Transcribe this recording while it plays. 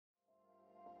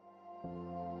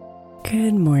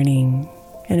Good morning,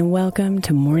 and welcome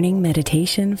to Morning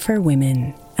Meditation for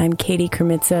Women. I'm Katie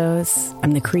Kermitzos.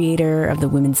 I'm the creator of the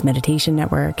Women's Meditation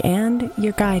Network and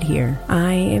your guide here.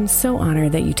 I am so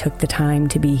honored that you took the time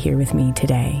to be here with me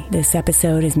today. This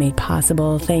episode is made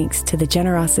possible thanks to the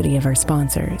generosity of our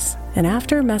sponsors. And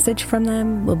after a message from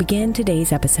them, we'll begin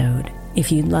today's episode.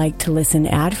 If you'd like to listen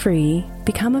ad-free,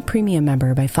 become a premium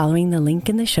member by following the link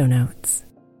in the show notes.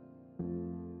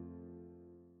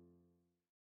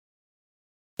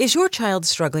 Is your child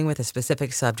struggling with a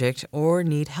specific subject or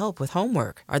need help with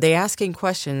homework? Are they asking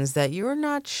questions that you're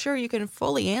not sure you can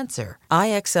fully answer?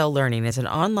 IXL Learning is an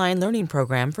online learning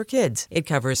program for kids. It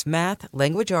covers math,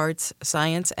 language arts,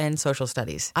 science, and social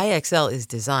studies. IXL is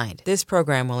designed. This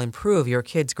program will improve your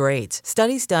kids' grades.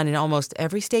 Studies done in almost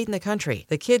every state in the country.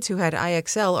 The kids who had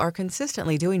IXL are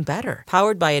consistently doing better.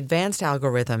 Powered by advanced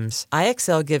algorithms,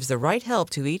 IXL gives the right help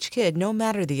to each kid no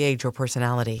matter the age or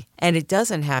personality. And it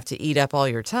doesn't have to eat up all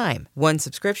your time. One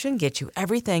subscription gets you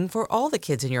everything for all the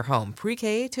kids in your home,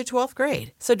 pre-K to 12th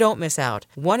grade. So don't miss out.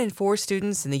 1 in 4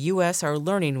 students in the U.S. are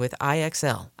learning with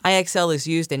IXL. IXL is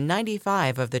used in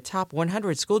 95 of the top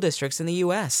 100 school districts in the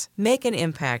U.S. Make an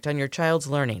impact on your child's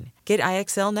learning. Get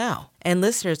IXL now. And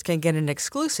listeners can get an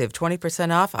exclusive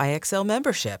 20% off IXL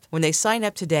membership when they sign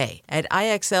up today at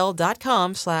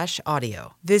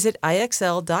IXL.com/audio. Visit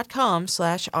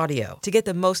IXL.com/audio to get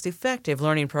the most effective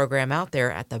learning program out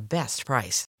there at the best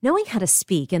price. Knowing how to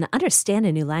speak and understand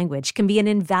a new language can be an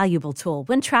invaluable tool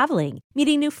when traveling,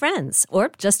 meeting new friends, or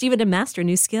just even to master a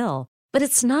new skill. But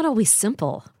it's not always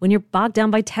simple when you're bogged down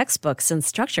by textbooks and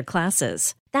structured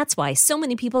classes. That's why so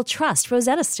many people trust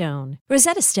Rosetta Stone.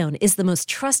 Rosetta Stone is the most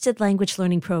trusted language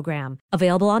learning program,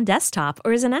 available on desktop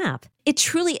or as an app. It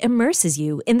truly immerses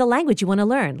you in the language you want to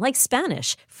learn, like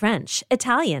Spanish, French,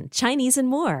 Italian, Chinese, and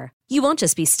more. You won't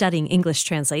just be studying English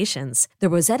translations. The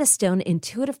Rosetta Stone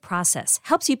intuitive process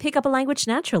helps you pick up a language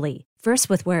naturally, first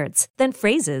with words, then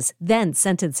phrases, then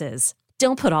sentences.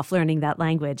 Don't put off learning that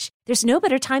language. There's no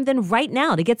better time than right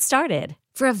now to get started.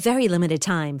 For a very limited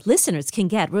time, listeners can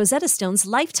get Rosetta Stone's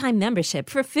lifetime membership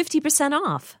for 50%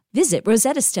 off. Visit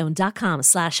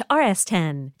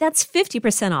rosettastone.com/rs10. That's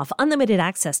 50% off unlimited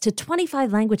access to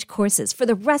 25 language courses for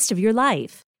the rest of your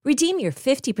life. Redeem your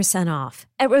 50% off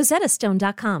at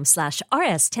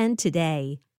rosettastone.com/rs10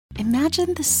 today.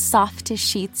 Imagine the softest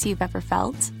sheets you've ever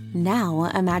felt. Now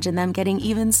imagine them getting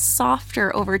even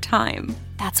softer over time.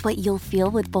 That's what you'll feel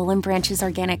with Boll & Branch's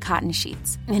organic cotton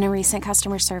sheets. In a recent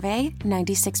customer survey,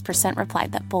 96%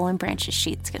 replied that Boll & Branch's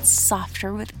sheets get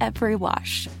softer with every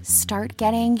wash. Start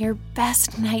getting your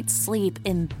best night's sleep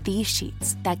in these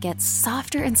sheets that get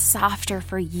softer and softer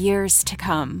for years to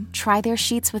come. Try their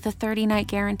sheets with a 30-night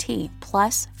guarantee,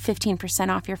 plus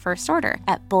 15% off your first order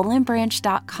at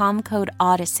bollandbranch.com code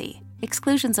Odyssey.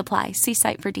 Exclusions apply. See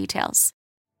site for details.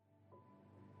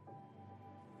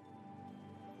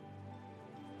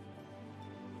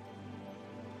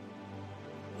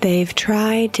 They've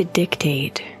tried to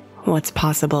dictate what's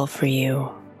possible for you.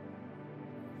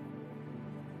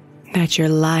 That your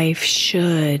life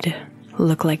should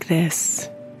look like this.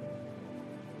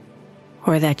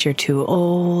 Or that you're too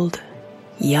old,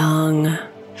 young,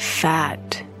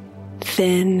 fat,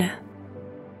 thin,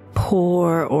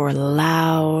 poor, or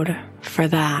loud for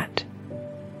that.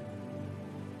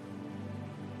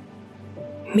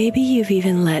 Maybe you've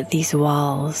even let these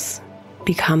walls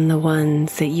become the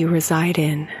ones that you reside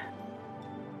in.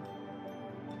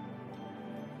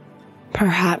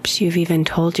 Perhaps you've even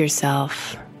told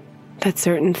yourself that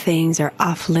certain things are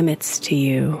off limits to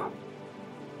you,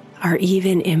 are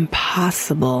even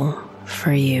impossible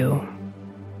for you.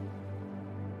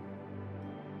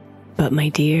 But my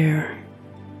dear,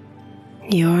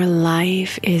 your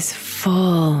life is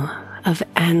full of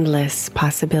endless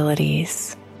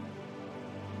possibilities.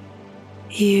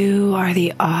 You are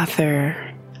the author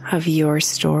of your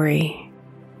story,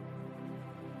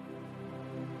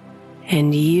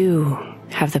 and you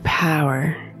have the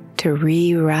power to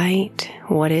rewrite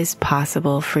what is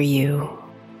possible for you.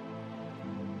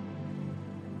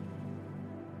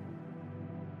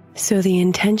 So the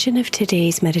intention of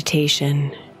today's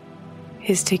meditation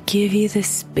is to give you the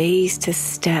space to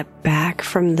step back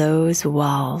from those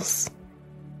walls,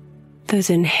 those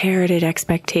inherited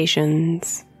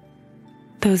expectations,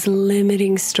 those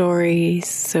limiting stories,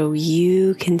 so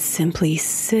you can simply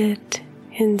sit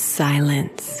in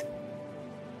silence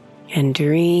and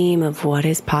dream of what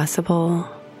is possible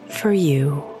for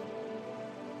you.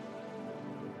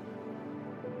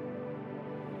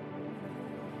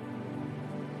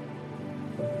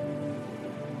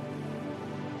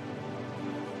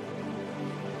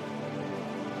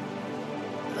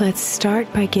 Let's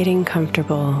start by getting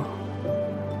comfortable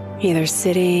either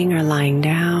sitting or lying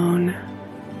down.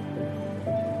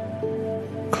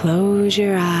 Close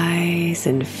your eyes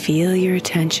and feel your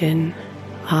attention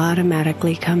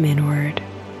automatically come inward.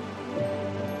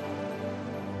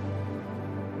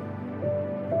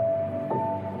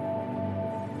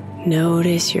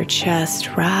 Notice your chest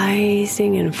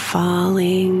rising and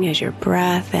falling as your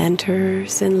breath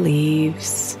enters and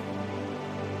leaves.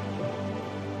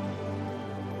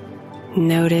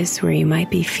 Notice where you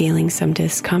might be feeling some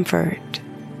discomfort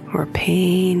or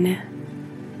pain.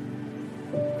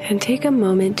 And take a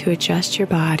moment to adjust your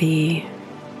body,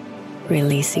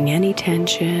 releasing any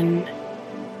tension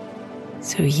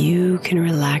so you can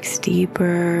relax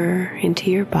deeper into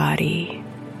your body.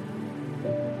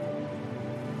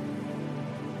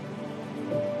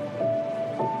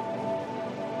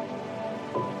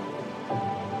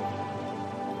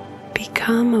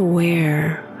 Become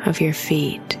aware of your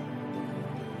feet.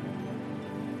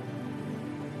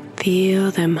 Feel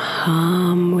them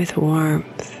hum with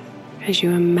warmth as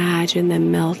you imagine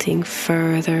them melting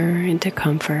further into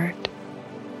comfort.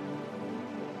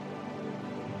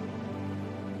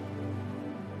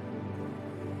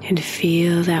 And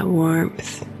feel that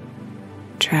warmth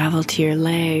travel to your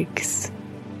legs,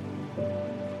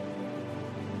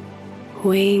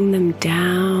 weighing them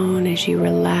down as you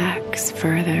relax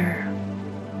further.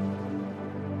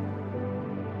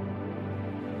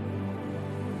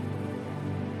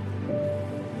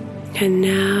 And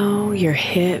now your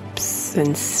hips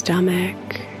and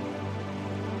stomach,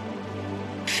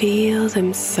 feel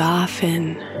them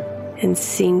soften and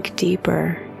sink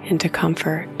deeper into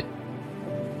comfort.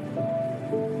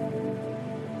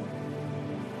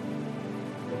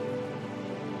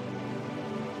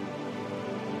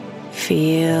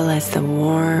 Feel as the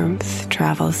warmth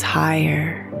travels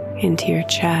higher into your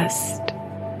chest,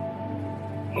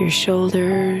 your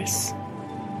shoulders,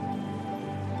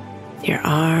 your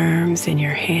arms and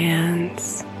your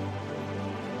hands,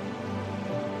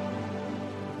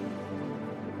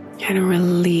 and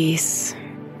release,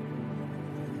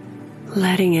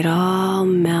 letting it all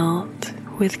melt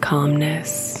with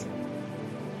calmness.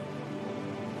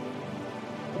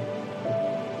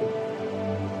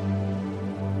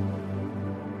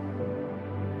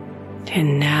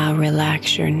 And now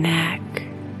relax your neck,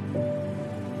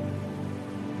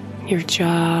 your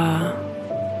jaw,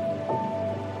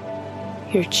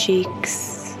 your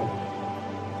cheeks,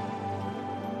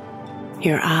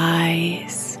 your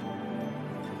eyes,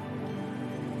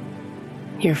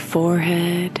 your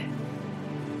forehead.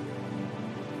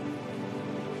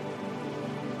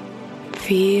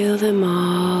 Feel them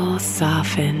all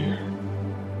soften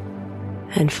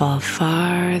and fall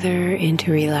farther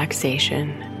into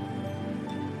relaxation.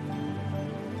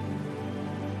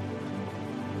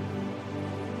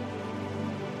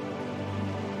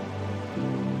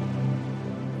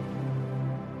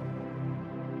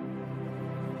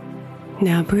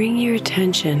 Now bring your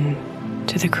attention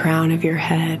to the crown of your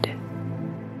head.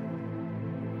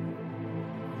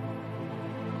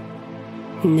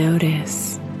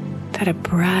 Notice that a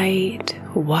bright,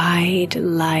 white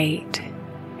light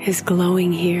is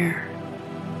glowing here,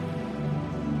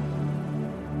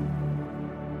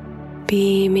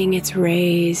 beaming its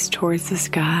rays towards the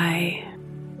sky.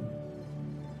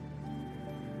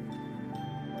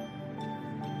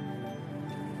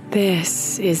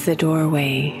 This is the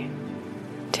doorway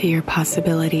to your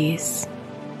possibilities.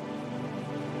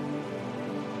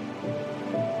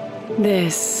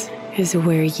 This is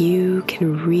where you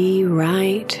can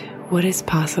rewrite what is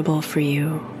possible for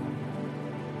you.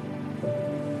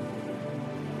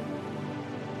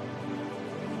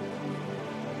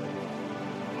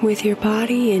 With your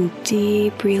body in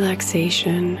deep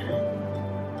relaxation,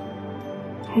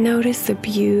 notice the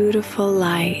beautiful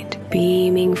light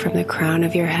beaming from the crown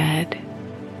of your head.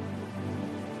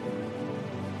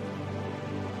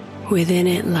 Within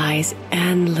it lies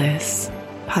endless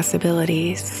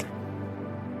possibilities.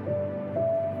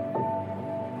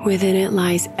 Within it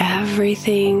lies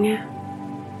everything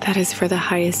that is for the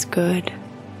highest good.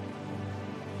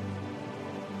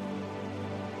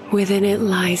 Within it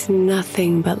lies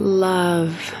nothing but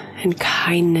love and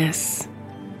kindness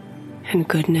and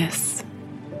goodness.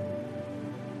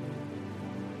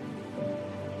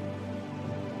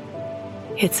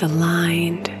 It's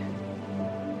aligned.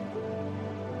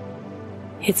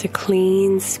 It's a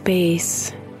clean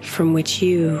space from which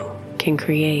you can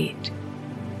create.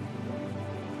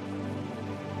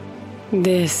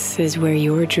 This is where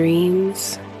your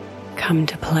dreams come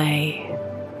to play.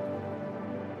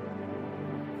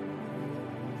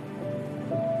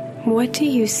 What do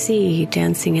you see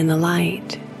dancing in the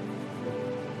light?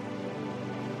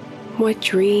 What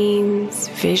dreams,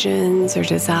 visions, or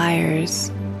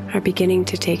desires are beginning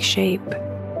to take shape?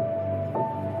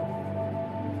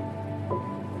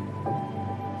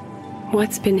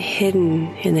 What's been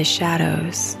hidden in the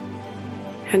shadows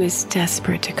and is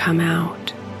desperate to come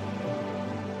out?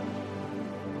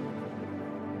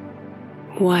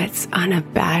 What's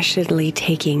unabashedly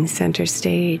taking center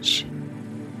stage?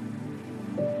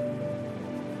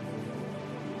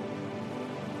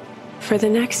 For the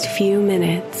next few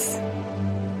minutes,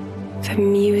 the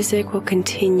music will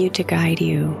continue to guide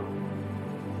you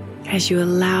as you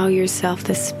allow yourself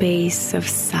the space of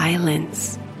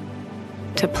silence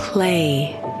to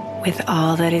play with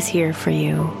all that is here for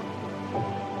you.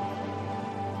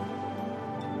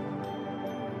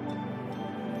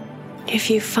 If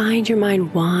you find your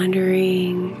mind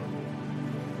wandering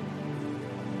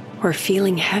or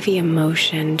feeling heavy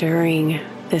emotion during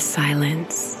this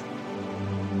silence,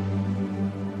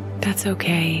 that's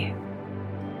okay.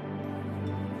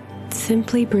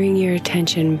 Simply bring your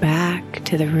attention back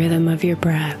to the rhythm of your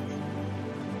breath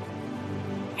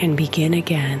and begin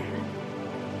again.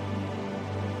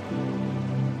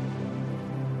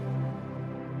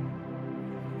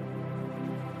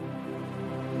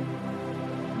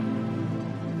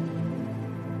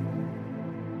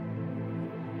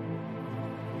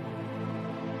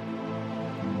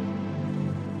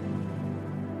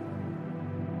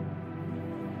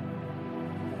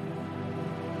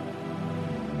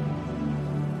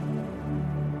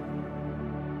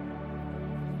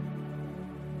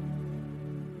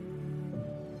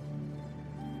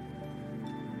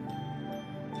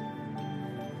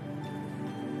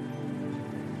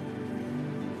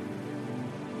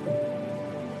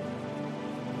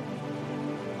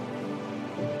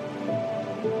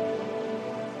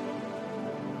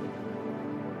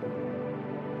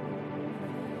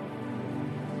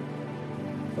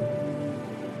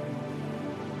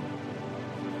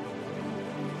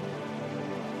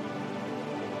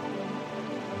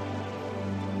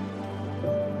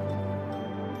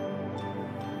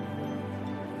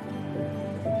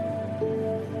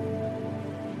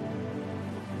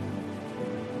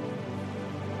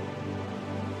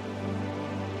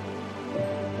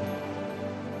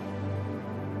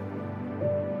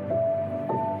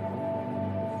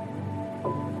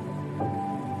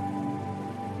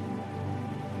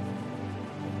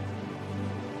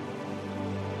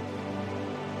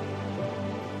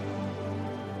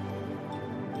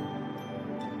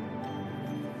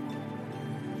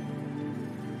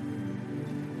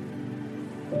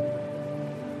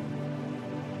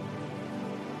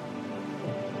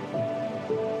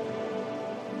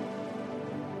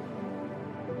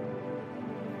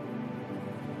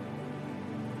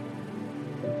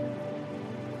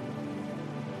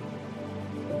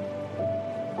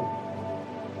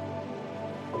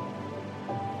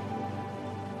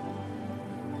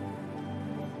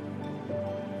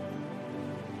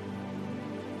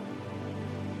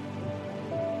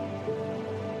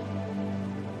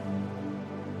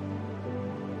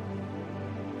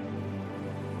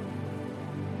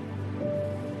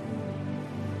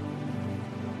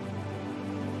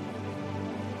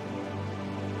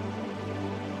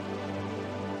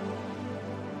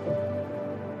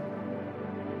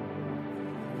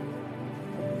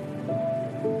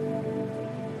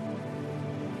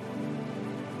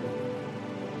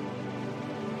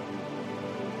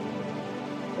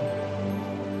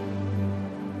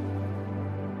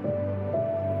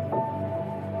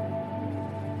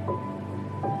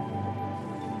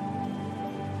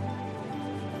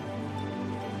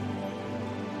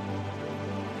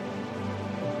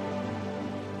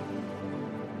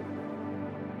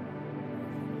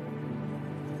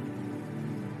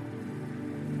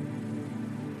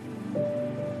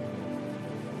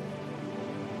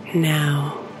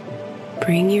 Now,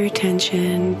 bring your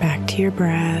attention back to your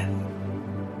breath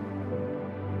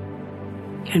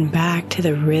and back to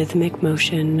the rhythmic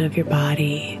motion of your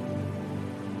body.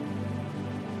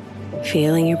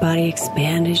 Feeling your body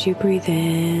expand as you breathe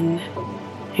in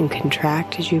and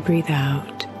contract as you breathe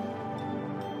out.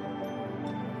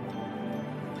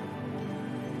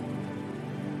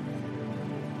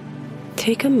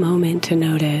 Take a moment to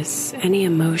notice any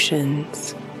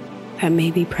emotions that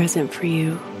may be present for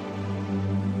you.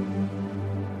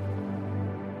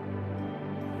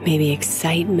 Maybe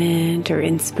excitement or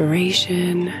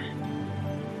inspiration.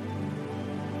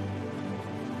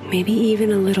 Maybe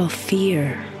even a little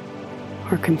fear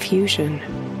or confusion.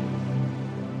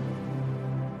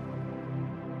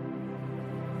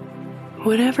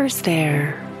 Whatever's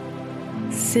there,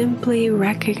 simply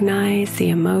recognize the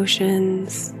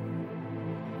emotions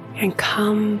and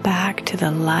come back to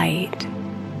the light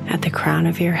at the crown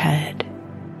of your head.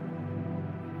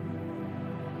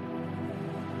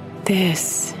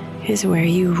 This is where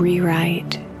you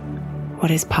rewrite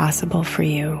what is possible for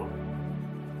you.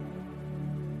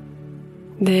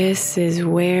 This is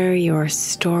where your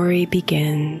story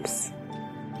begins.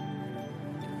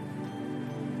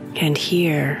 And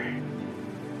here,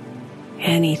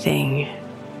 anything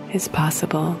is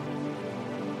possible.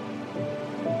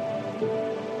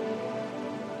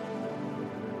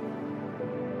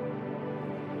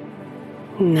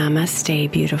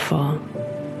 Namaste, beautiful.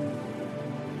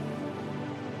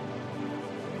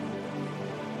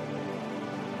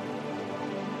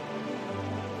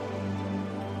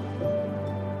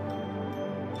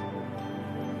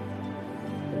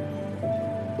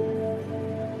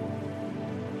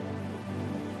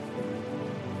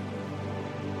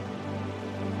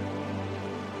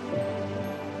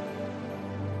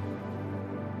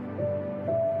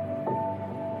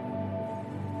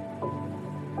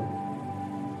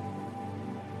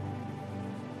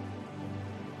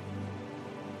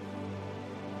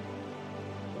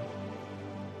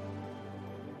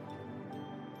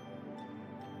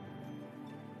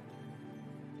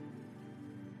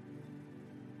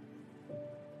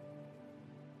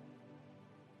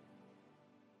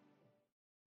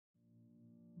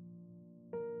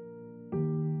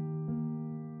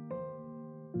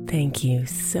 Thank you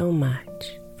so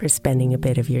much for spending a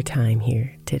bit of your time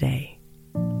here today.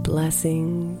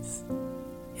 Blessings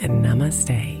and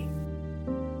namaste.